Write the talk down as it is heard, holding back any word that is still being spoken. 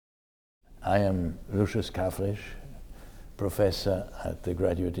I am Lucius Kavrisch, professor at the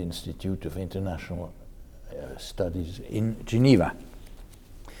Graduate Institute of International Studies in Geneva.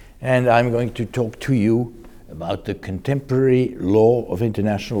 And I'm going to talk to you about the contemporary law of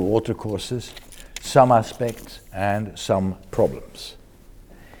international watercourses, some aspects and some problems.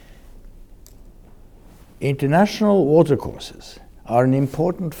 International watercourses are an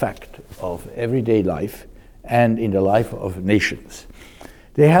important fact of everyday life and in the life of nations.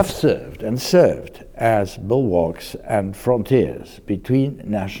 They have served and served as bulwarks and frontiers between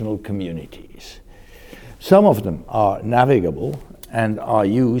national communities. Some of them are navigable and are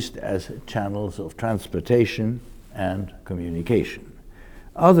used as channels of transportation and communication.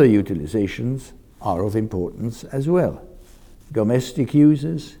 Other utilizations are of importance as well. Domestic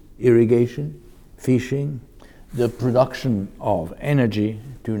uses, irrigation, fishing, the production of energy,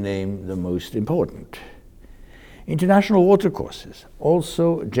 to name the most important. International watercourses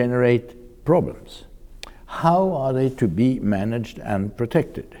also generate problems. How are they to be managed and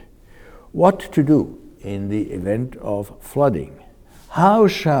protected? What to do in the event of flooding? How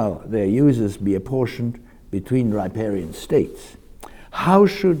shall their uses be apportioned between riparian states? How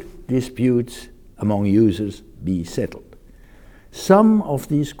should disputes among users be settled? Some of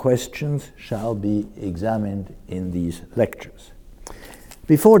these questions shall be examined in these lectures.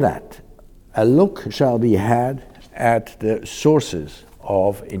 Before that, a look shall be had at the sources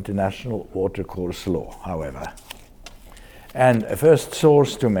of international watercourse law, however. And a first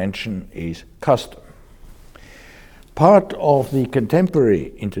source to mention is custom. Part of the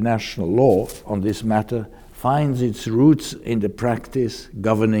contemporary international law on this matter finds its roots in the practice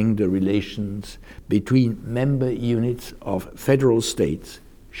governing the relations between member units of federal states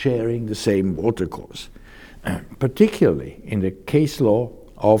sharing the same watercourse, particularly in the case law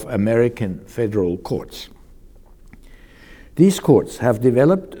of American federal courts. These courts have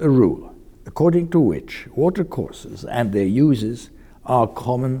developed a rule according to which watercourses and their uses are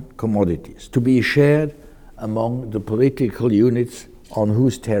common commodities to be shared among the political units on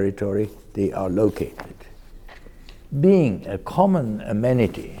whose territory they are located. Being a common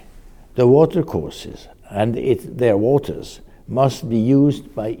amenity, the watercourses and their waters must be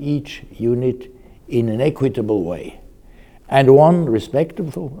used by each unit in an equitable way, and one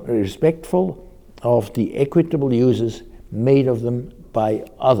respectful of the equitable uses made of them by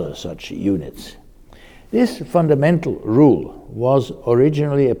other such units. This fundamental rule was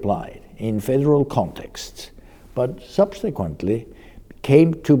originally applied in federal contexts, but subsequently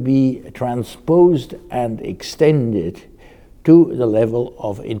came to be transposed and extended to the level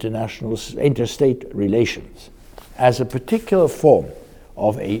of interstate relations as a particular form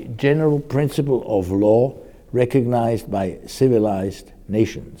of a general principle of law recognized by civilized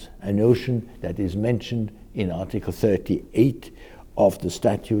nations, a notion that is mentioned in Article 38 of the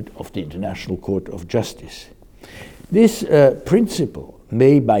Statute of the International Court of Justice. This principle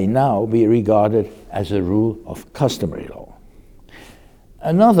may by now be regarded as a rule of customary law.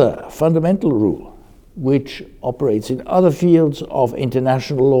 Another fundamental rule, which operates in other fields of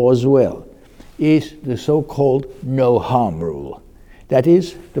international law as well, is the so-called no-harm rule. That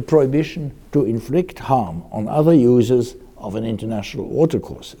is, the prohibition to inflict harm on other users of an international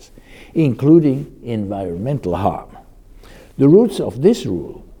watercourses, including environmental harm. The roots of this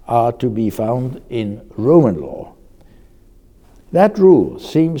rule are to be found in Roman law. That rule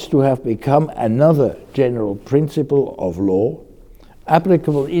seems to have become another general principle of law,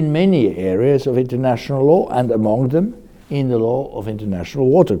 applicable in many areas of international law, and among them in the law of international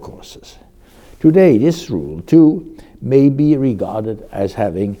watercourses. Today, this rule, too, may be regarded as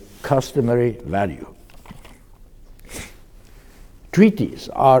having customary value. Treaties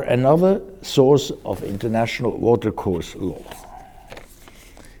are another source of international watercourse law.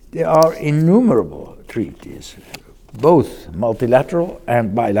 There are innumerable treaties, both multilateral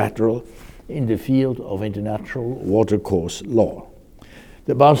and bilateral, in the field of international watercourse law.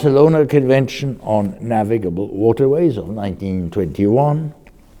 The Barcelona Convention on Navigable Waterways of 1921,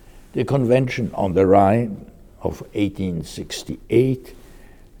 the Convention on the Rhine of 1868,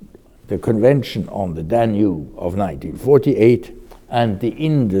 the Convention on the Danube of 1948, and the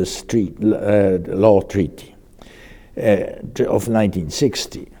Indus Law Treaty of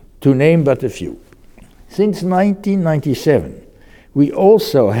 1960, to name but a few. Since 1997, we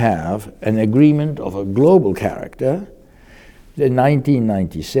also have an agreement of a global character, the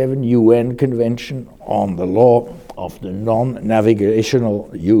 1997 UN Convention on the Law of the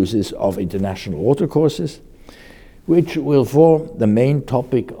Non-Navigational Uses of International Watercourses, which will form the main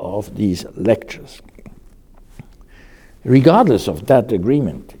topic of these lectures. Regardless of that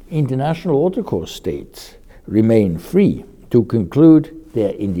agreement, international watercourse states remain free to conclude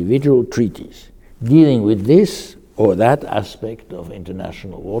their individual treaties dealing with this or that aspect of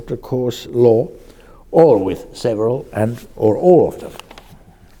international watercourse law, or with several and or all of them.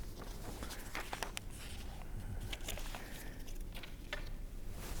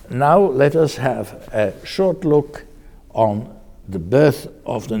 Now let us have a short look on the birth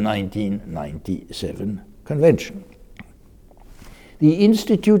of the 1997 Convention. The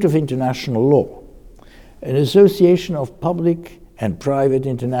Institute of International Law, an association of public and private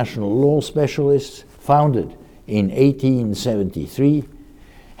international law specialists founded in 1873,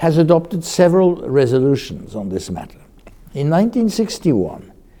 has adopted several resolutions on this matter. In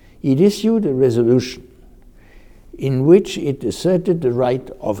 1961, it issued a resolution in which it asserted the right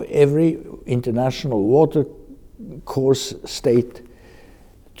of every international watercourse state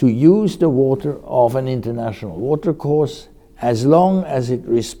to use the water of an international watercourse as long as it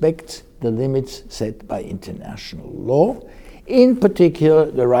respects the limits set by international law, in particular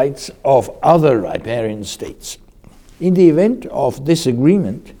the rights of other riparian states. In the event of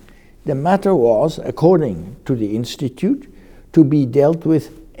disagreement, the matter was, according to the Institute, to be dealt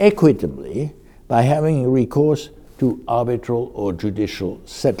with equitably by having recourse to arbitral or judicial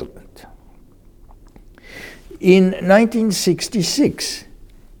settlement. In 1966,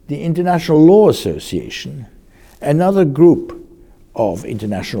 the International Law Association, another group of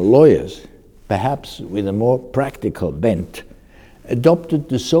international lawyers, perhaps with a more practical bent, adopted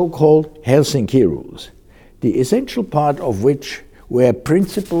the so-called Helsinki Rules, the essential part of which were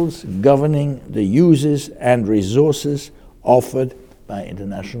principles governing the uses and resources offered by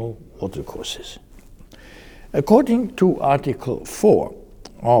international watercourses. According to Article 4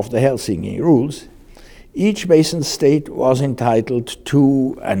 of the Helsinki Rules, each basin state was entitled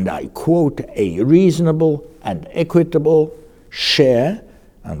to, and I quote, a reasonable and equitable share,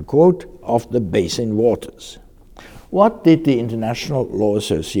 unquote, of the basin waters. What did the International Law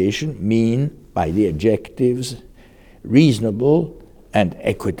Association mean by the adjectives reasonable and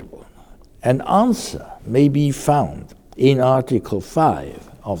equitable? An answer may be found in Article 5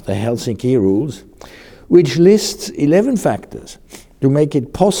 of the Helsinki Rules, which lists 11 factors to make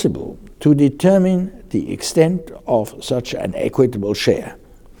it possible to determine the extent of such an equitable share.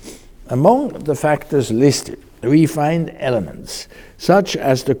 Among the factors listed, we find elements such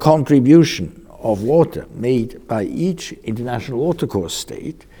as the contribution of water made by each international watercourse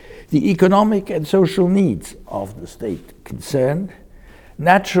state, the economic and social needs of the state concerned,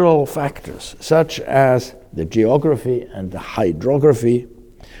 natural factors such as the geography and the hydrography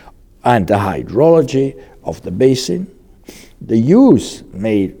and the hydrology of the basin, the use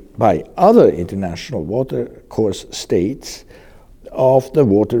made by other international watercourse states of the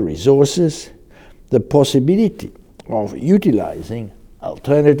water resources, the possibility of utilizing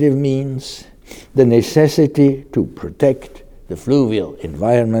alternative means, the necessity to protect the fluvial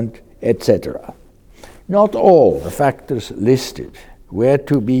environment, etc. Not all the factors listed were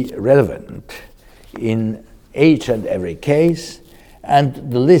to be relevant in each and every case,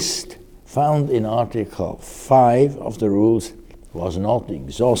 and the list found in Article 5 of the rules was not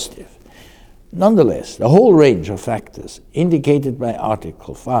exhaustive. Nonetheless, the whole range of factors indicated by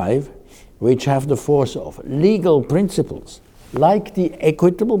Article 5, which have the force of legal principles, like the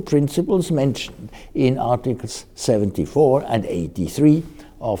equitable principles mentioned in Articles 74 and 83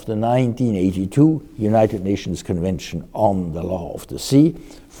 of the 1982 United Nations Convention on the Law of the Sea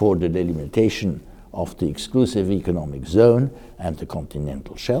for the delimitation of the exclusive economic zone and the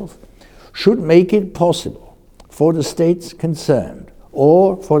continental shelf, should make it possible for the states concerned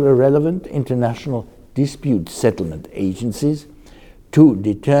or for the relevant international dispute settlement agencies to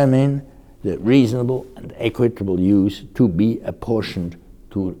determine the reasonable and equitable use to be apportioned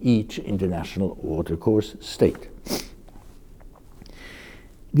to each international watercourse state.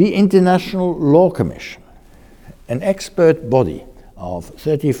 The International Law Commission, an expert body of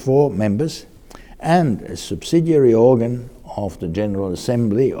 34 members and a subsidiary organ of the General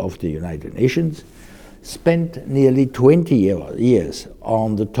Assembly of the United Nations, spent nearly 20 years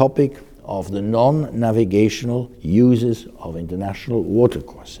on the topic of the non-navigational uses of international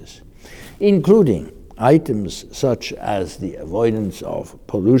watercourses, including items such as the avoidance of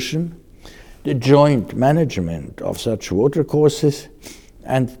pollution, the joint management of such watercourses,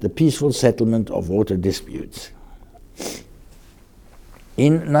 and the peaceful settlement of water disputes.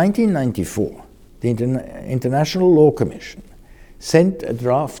 In 1994, the International Law Commission sent a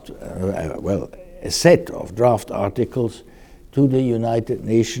set of draft articles to the United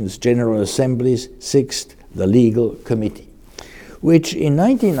Nations General Assembly's sixth, the Legal Committee, which in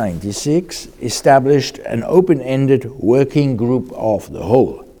 1996 established an open-ended working group of the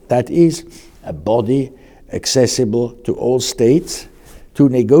whole, that is, a body accessible to all states, to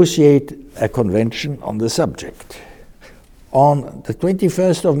negotiate a convention on the subject. On the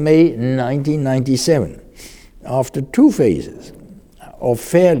 21st of May 1997, after 2 phases of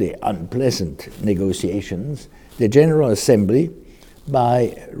fairly unpleasant negotiations, the General Assembly,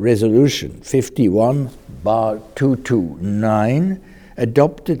 by Resolution 51/229,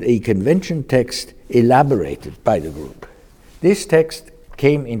 adopted a convention text elaborated by the group. This text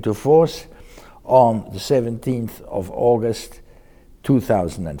came into force on the 17th of August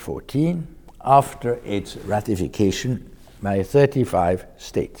 2014 after its ratification by 35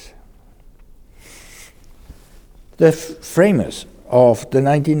 states. The framers of the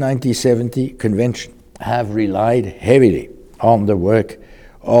 1970 Convention have relied heavily on the work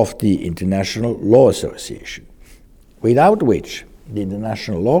of the International Law Association, without which the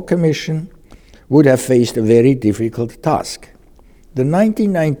International Law Commission would have faced a very difficult task. The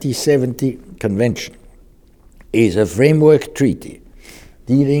 1970 Convention is a framework treaty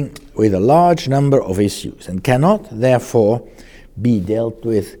dealing with a large number of issues and cannot, therefore, be dealt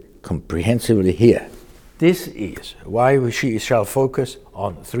with comprehensively here. This is why we shall focus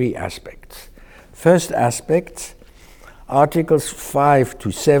on 3 aspects. First aspect, Articles 5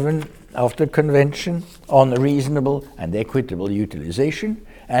 to 7 of the Convention on reasonable and equitable utilization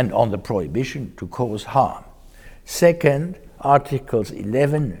and on the prohibition to cause harm. Second, Articles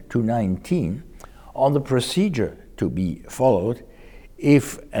 11 to 19 on the procedure to be followed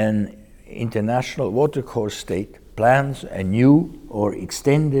if an international watercourse state plans a new or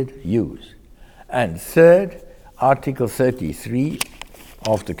extended use. And third, Article 33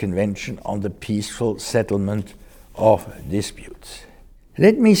 of the Convention on the peaceful settlement of disputes.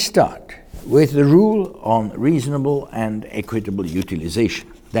 Let me start with the rule on reasonable and equitable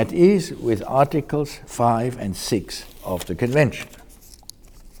utilization, that is, with Articles 5 and 6 of the Convention.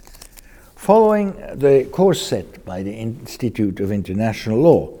 Following the course set by the Institute of International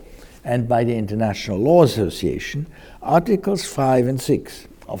Law and by the International Law Association, Articles 5 and 6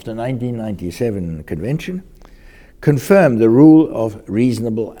 of the 1997 Convention confirm the rule of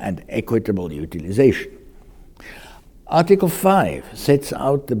reasonable and equitable utilization. Article 5 sets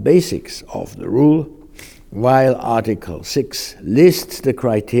out the basics of the rule, while Article 6 lists the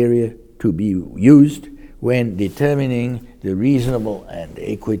criteria to be used when determining the reasonable and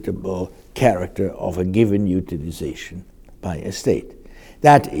equitable character of a given utilization by a state.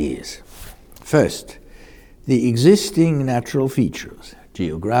 That is, first, the existing natural features,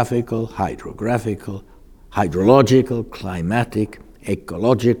 geographical, hydrographical, hydrological, climatic,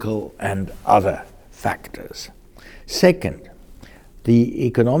 ecological, and other factors. Second, the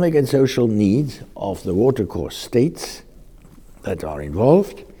economic and social needs of the watercourse states that are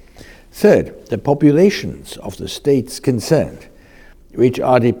involved. Third, the populations of the states concerned, which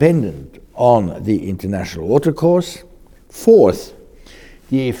are dependent on the international watercourse. Fourth,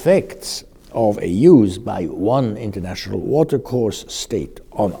 the effects of a use by one international watercourse state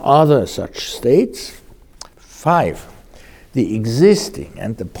on other such states. 5, the existing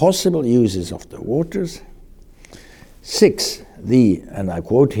and the possible uses of the waters. 6, the, and I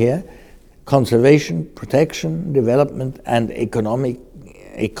quote here, conservation, protection, development, and economy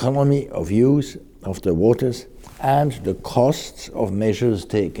of use of the waters, and the costs of measures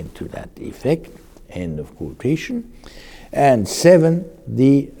taken to that effect, end of quotation. And 7,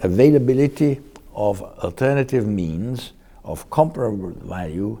 the availability of alternative means of comparable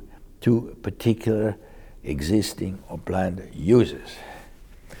value to particular existing or planned uses.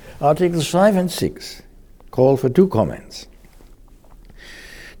 Articles 5 and 6 call for 2 comments.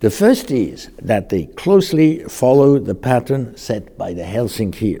 The first is that they closely follow the pattern set by the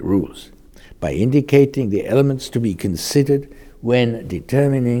Helsinki rules, by indicating the elements to be considered when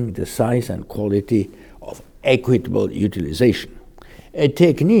determining the size and quality of equitable utilization, a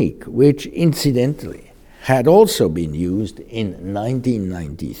technique which incidentally had also been used in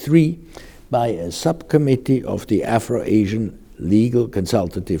 1993 by a subcommittee of the Afro-Asian Legal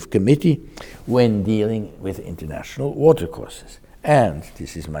Consultative Committee when dealing with international watercourses. And,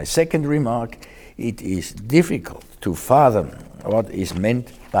 this is my second remark, it is difficult to fathom what is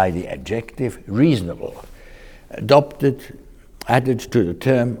meant by the adjective reasonable, added to the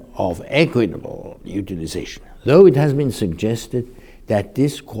term of equitable utilization, though it has been suggested that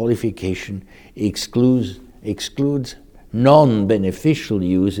this qualification excludes non-beneficial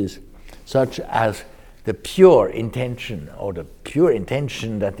uses, such as the pure intention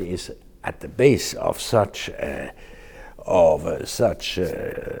that is at the base of such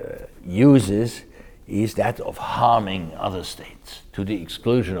uses is that of harming other states to the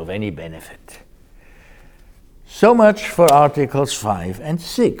exclusion of any benefit. So much for Articles 5 and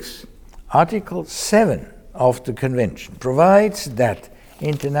 6. Article 7 of the Convention provides that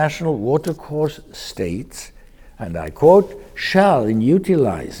international watercourse states, and I quote, shall, in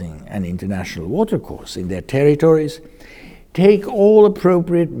utilizing an international watercourse in their territories, take all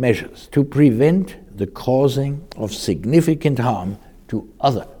appropriate measures to prevent the causing of significant harm to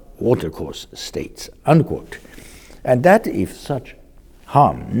other watercourse states, unquote. And that if such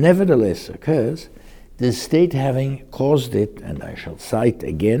harm nevertheless occurs, the state having caused it, and I shall cite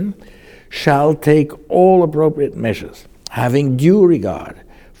again, shall take all appropriate measures, having due regard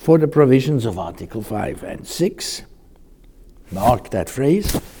for the provisions of Article 5 and 6, mark that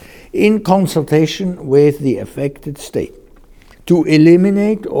phrase, in consultation with the affected state, to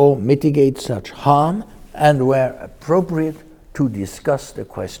eliminate or mitigate such harm, and where appropriate, to discuss the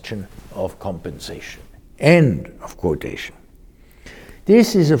question of compensation. End of quotation.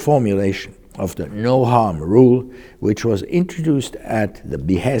 This is a formulation of the no-harm rule, which was introduced at the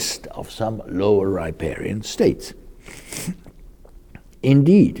behest of some lower riparian states.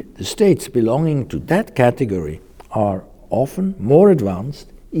 Indeed, the states belonging to that category are often more advanced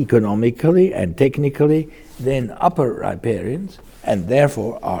economically and technically than upper riparians, and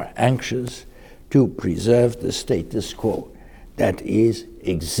therefore are anxious to preserve the status quo, that is,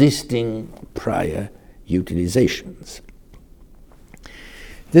 existing prior utilizations.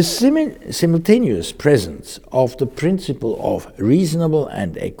 The simultaneous presence of the principle of reasonable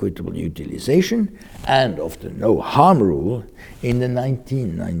and equitable utilization and of the no-harm rule in the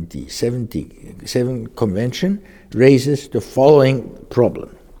 1977 Convention raises the following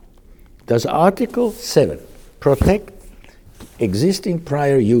problem. Does Article 7 protect existing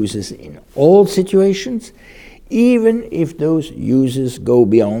prior uses in all situations, even if those uses go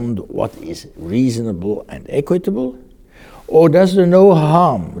beyond what is reasonable and equitable? Or does the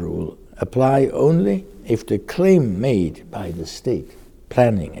no-harm rule apply only if the claim made by the state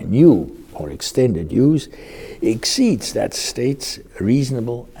planning a new or extended use exceeds that state's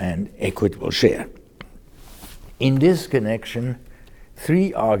reasonable and equitable share? In this connection,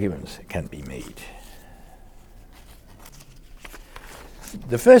 three arguments can be made.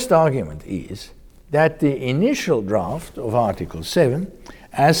 The first argument is that the initial draft of Article 7,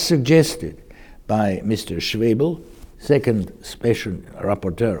 as suggested by Mr. Schwebel, second special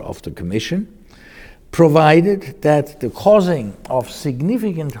rapporteur of the Commission, provided that the causing of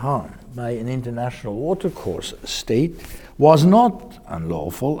significant harm by an international watercourse state was not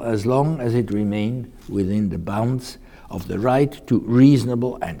unlawful as long as it remained within the bounds of the right to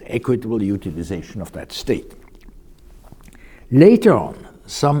reasonable and equitable utilization of that state. Later on,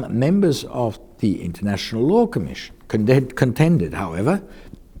 some members of the International Law Commission contended, however,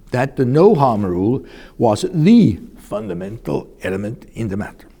 that the no-harm rule was the fundamental element in the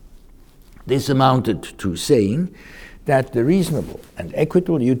matter. This amounted to saying that the reasonable and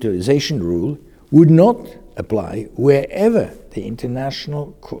equitable utilization rule would not apply wherever the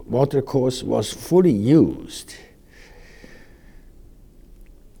international watercourse was fully used.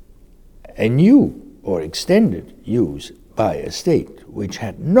 A new or extended use by a state which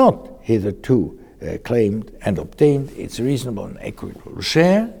had not hitherto claimed and obtained its reasonable and equitable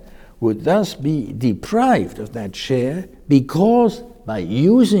share would thus be deprived of that share, because by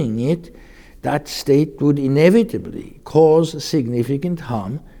using it, that state would inevitably cause significant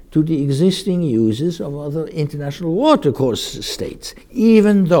harm to the existing uses of other international watercourse states,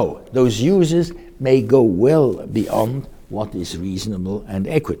 even though those uses may go well beyond what is reasonable and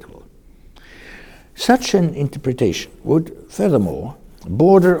equitable. Such an interpretation would, furthermore,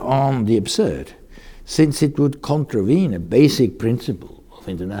 border on the absurd, since it would contravene a basic principle of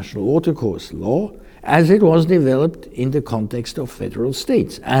international watercourse law as it was developed in the context of federal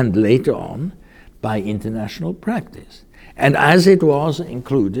states and later on by international practice, and as it was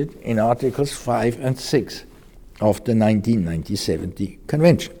included in Articles 5 and 6 of the 1970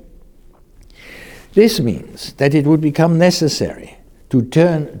 Convention. This means that it would become necessary to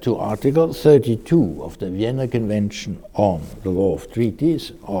turn to Article 32 of the Vienna Convention on the Law of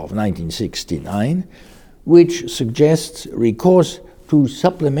Treaties of 1969, which suggests recourse to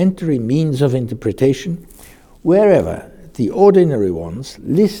supplementary means of interpretation wherever the ordinary ones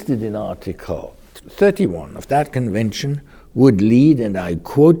listed in Article 31 of that convention would lead, and I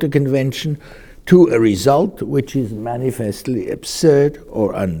quote the convention, to a result which is manifestly absurd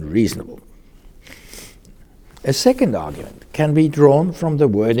or unreasonable. A second argument can be drawn from the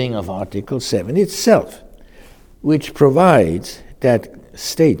wording of Article 7 itself, which provides that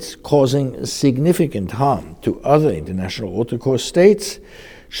states causing significant harm to other international watercourse states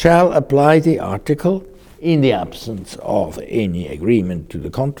shall apply the article in the absence of any agreement to the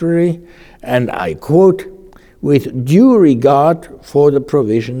contrary, and I quote, with due regard for the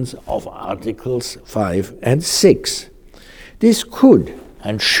provisions of Articles 5 and 6. This could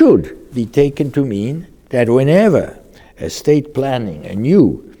and should be taken to mean that whenever a state planning a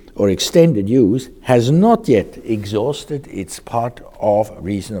new or extended use has not yet exhausted its part of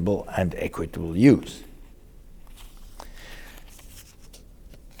reasonable and equitable use.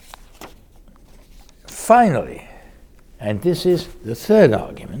 Finally, and this is the third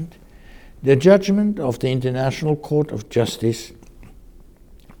argument, the judgment of the International Court of Justice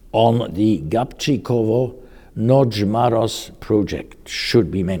on the Gabčíkovo-Nožmaros project should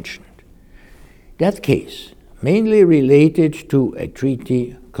be mentioned. That case mainly related to a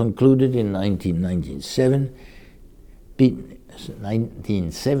treaty concluded in 1977,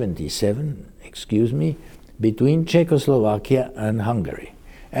 between Czechoslovakia and Hungary,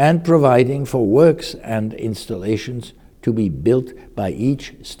 and providing for works and installations to be built by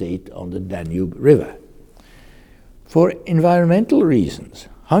each state on the Danube River. For environmental reasons,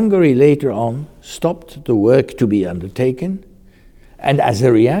 Hungary later on stopped the work to be undertaken, and as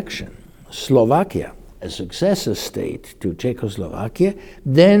a reaction, Slovakia, a successor state to Czechoslovakia,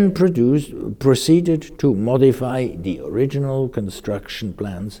 then proceeded to modify the original construction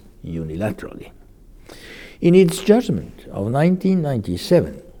plans unilaterally. In its judgment of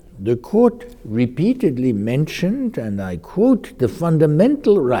 1997, the court repeatedly mentioned, and I quote, the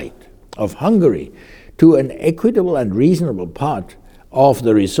fundamental right of Hungary to an equitable and reasonable part of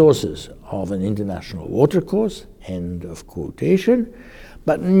the resources of an international watercourse, end of quotation,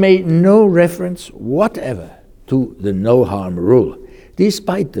 but made no reference whatever to the no-harm rule,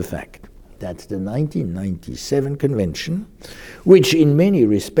 despite the fact that the 1997 Convention, which in many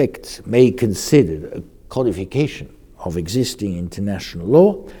respects may consider a codification of existing international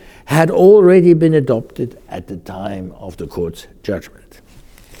law, had already been adopted at the time of the court's judgment.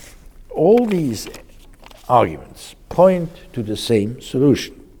 All these arguments point to the same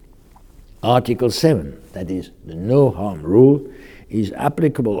solution. Article 7, that is, the no-harm rule, is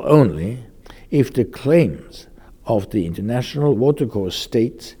applicable only if the claims of the international watercourse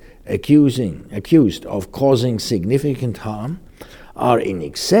states accused of causing significant harm are in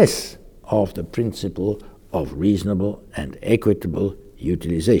excess of the principle of reasonable and equitable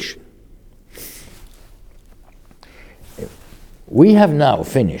utilization. We have now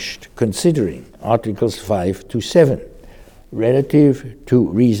finished considering Articles 5 to 7 relative to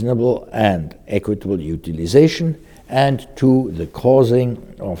reasonable and equitable utilization and to the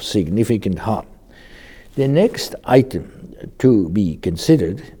causing of significant harm. The next item to be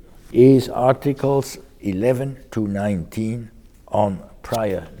considered is Articles 11 to 19 on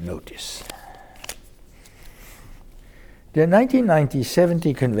prior notice. The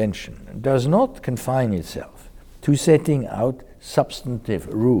 1970 Convention does not confine itself to setting out substantive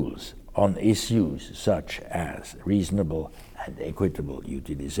rules on issues such as reasonable and equitable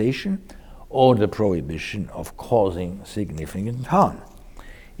utilization or the prohibition of causing significant harm.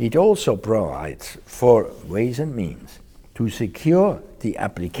 It also provides for ways and means to secure the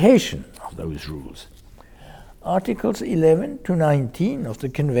application of those rules. Articles 11 to 19 of the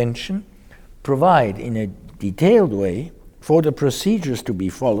Convention provide in a detailed way for the procedures to be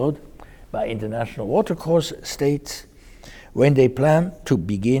followed by international watercourse states when they plan to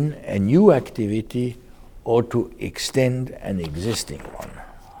begin a new activity or to extend an existing one.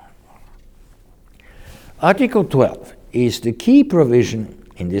 Article 12 is the key provision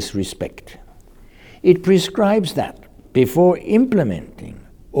in this respect. It prescribes that before implementing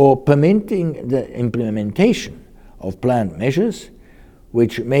or permitting the implementation of planned measures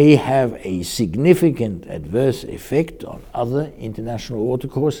which may have a significant adverse effect on other international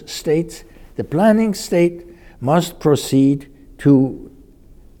watercourse states, the planning state must proceed to,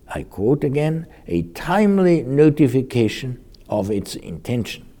 I quote again, a timely notification of its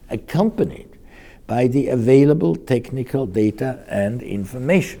intention, accompanied by the available technical data and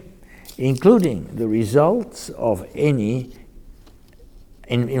information, including the results of any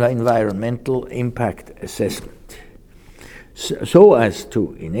environmental impact assessment, so as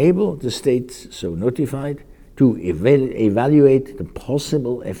to enable the states so notified to evaluate the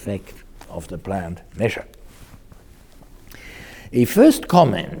possible effect of the planned measure. A first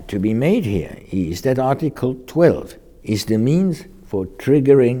comment to be made here is that Article 12 is the means for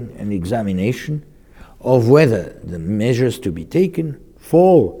triggering an examination of whether the measures to be taken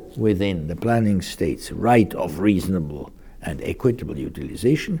fall within the planning state's right of reasonable and equitable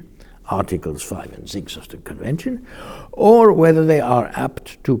utilization, Articles 5 and 6 of the Convention, or whether they are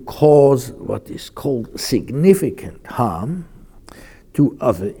apt to cause what is called significant harm to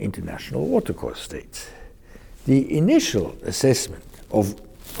other international watercourse states. The initial assessment of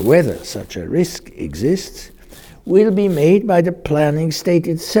whether such a risk exists will be made by the planning state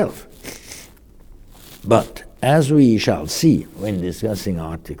itself. But As we shall see when discussing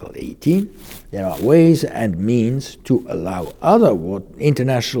Article 18, there are ways and means to allow other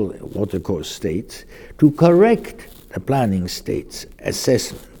international watercourse states to correct the planning state's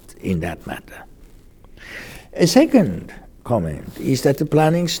assessment in that matter. A second comment is that the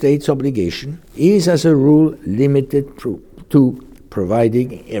planning state's obligation is, as a rule, limited to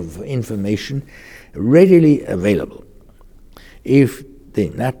providing information readily available. If the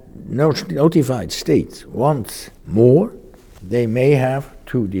notified state wants more, they may have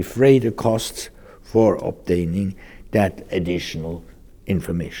to defray the costs for obtaining that additional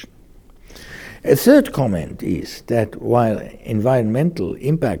information. A third comment is that while environmental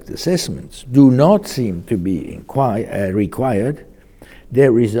impact assessments do not seem to be required,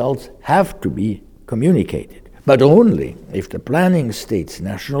 their results have to be communicated, but only if the planning state's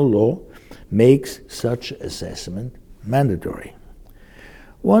national law makes such assessment mandatory.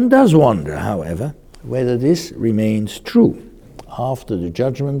 One does wonder, however, whether this remains true after the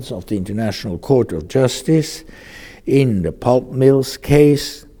judgments of the International Court of Justice in the pulp mills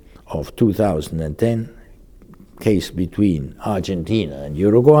case of 2010, case between Argentina and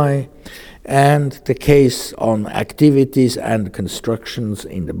Uruguay, and the case on activities and constructions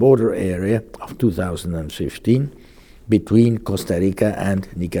in the border area of 2015 between Costa Rica and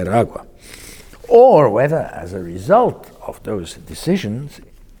Nicaragua, or whether, as a result of those decisions,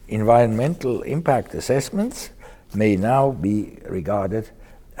 environmental impact assessments may now be regarded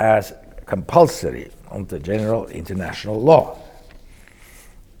as compulsory under general international law.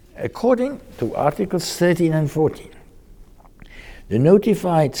 According to Articles 13 and 14, the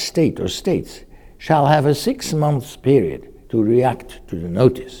notified state or states shall have a 6-month period to react to the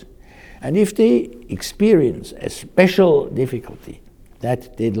notice, and if they experience a special difficulty,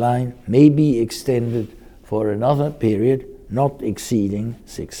 that deadline may be extended for another period not exceeding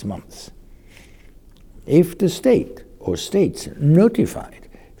 6 months. If the state or states notified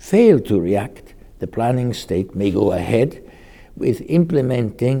fail to react, the planning state may go ahead with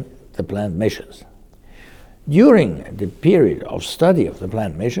implementing the planned measures. During the period of study of the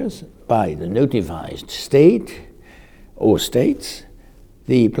planned measures by the notified state or states,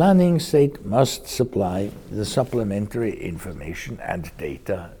 the planning state must supply the supplementary information and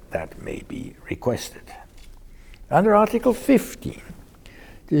data that may be requested. Under Article 15,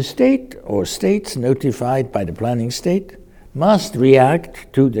 the state or states notified by the planning state must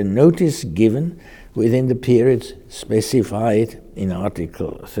react to the notice given within the periods specified in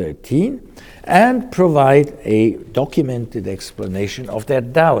Article 13 and provide a documented explanation of their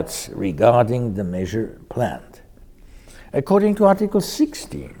doubts regarding the measure planned. According to Article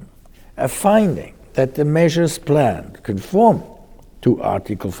 16, a finding that the measures planned conform to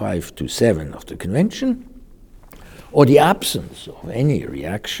Article 5 to 7 of the Convention, or the absence of any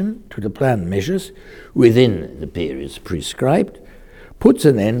reaction to the planned measures within the periods prescribed, puts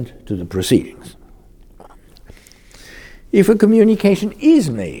an end to the proceedings. If a communication is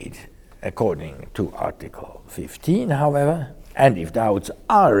made according to Article 15, however, and if doubts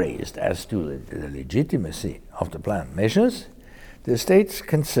are raised as to the legitimacy of the planned measures, the states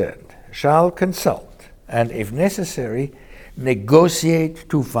concerned shall consult and, if necessary, negotiate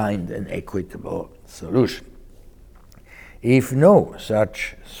to find an equitable solution. If no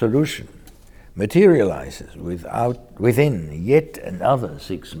such solution materializes within yet another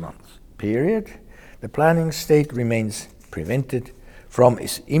 6-month period, the planning state remains prevented from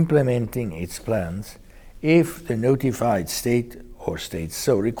implementing its plans if the notified state or states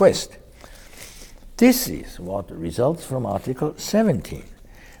so request. This is what results from Article 17,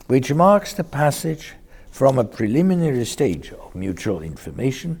 which marks the passage from a preliminary stage of mutual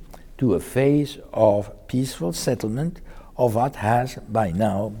information to a phase of peaceful settlement of what has by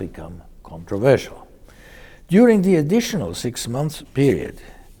now become controversial. During the additional 6-month period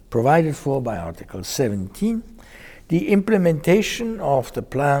provided for by Article 17, the implementation of the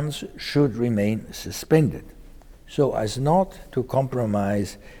plans should remain suspended, so as not to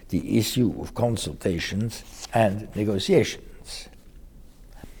compromise the issue of consultations and negotiations.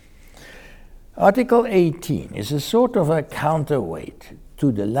 Article 18 is a sort of a counterweight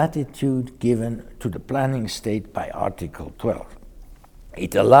to the latitude given to the planning state by Article 12.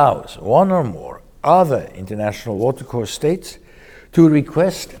 It allows one or more other international watercourse states to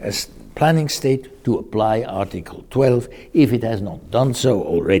request a planning state to apply Article 12 if it has not done so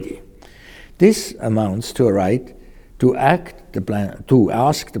already. This amounts to a right to ask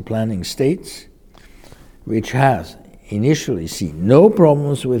the planning states, which has initially seen no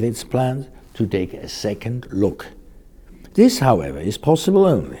problems with its plans, to take a second look. This, however, is possible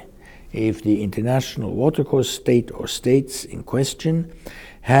only if the international watercourse state or states in question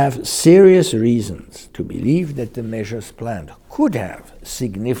have serious reasons to believe that the measures planned could have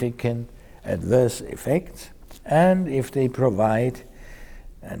significant adverse effects, and if they provide,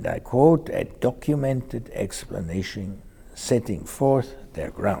 and I quote, a documented explanation setting forth their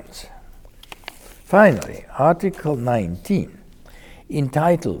grounds. Finally, Article 19,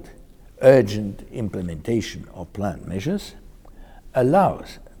 entitled Urgent Implementation of Planned Measures,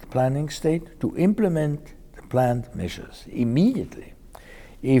 allows the planning state to implement the planned measures immediately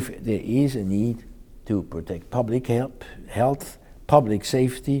if there is a need to protect public health, public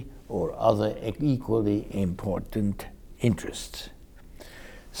safety, or other equally important interests.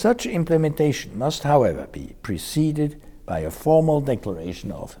 Such implementation must, however, be preceded by a formal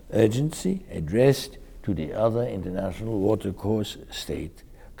declaration of urgency addressed to the other international watercourse state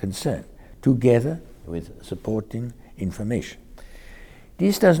concerned, together with supporting information.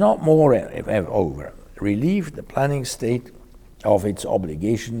 This does not, moreover, relieve the planning state of its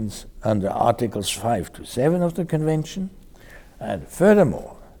obligations under Articles 5 to 7 of the Convention, and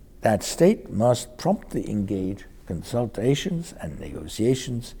furthermore, that state must promptly engage consultations and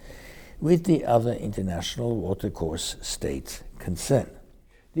negotiations with the other international watercourse states concerned.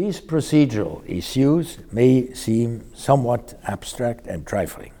 These procedural issues may seem somewhat abstract and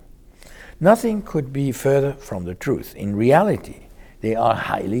trifling. Nothing could be further from the truth. In reality, they are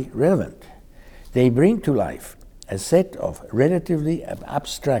highly relevant. They bring to life a set of relatively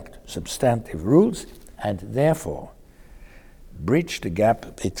abstract substantive rules and therefore bridge the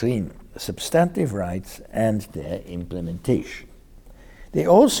gap between substantive rights and their implementation. They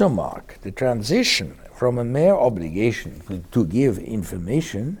also mark the transition from a mere obligation to give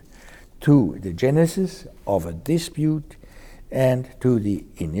information to the genesis of a dispute and to the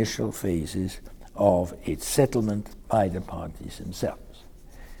initial phases of its settlement by the parties themselves.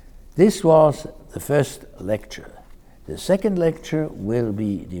 This was the first lecture. The second lecture will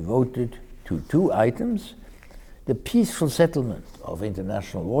be devoted to two items: the peaceful settlement of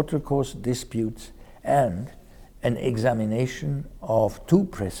international watercourse disputes and an examination of two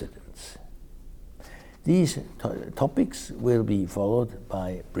precedents. These topics will be followed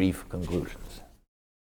by brief conclusions.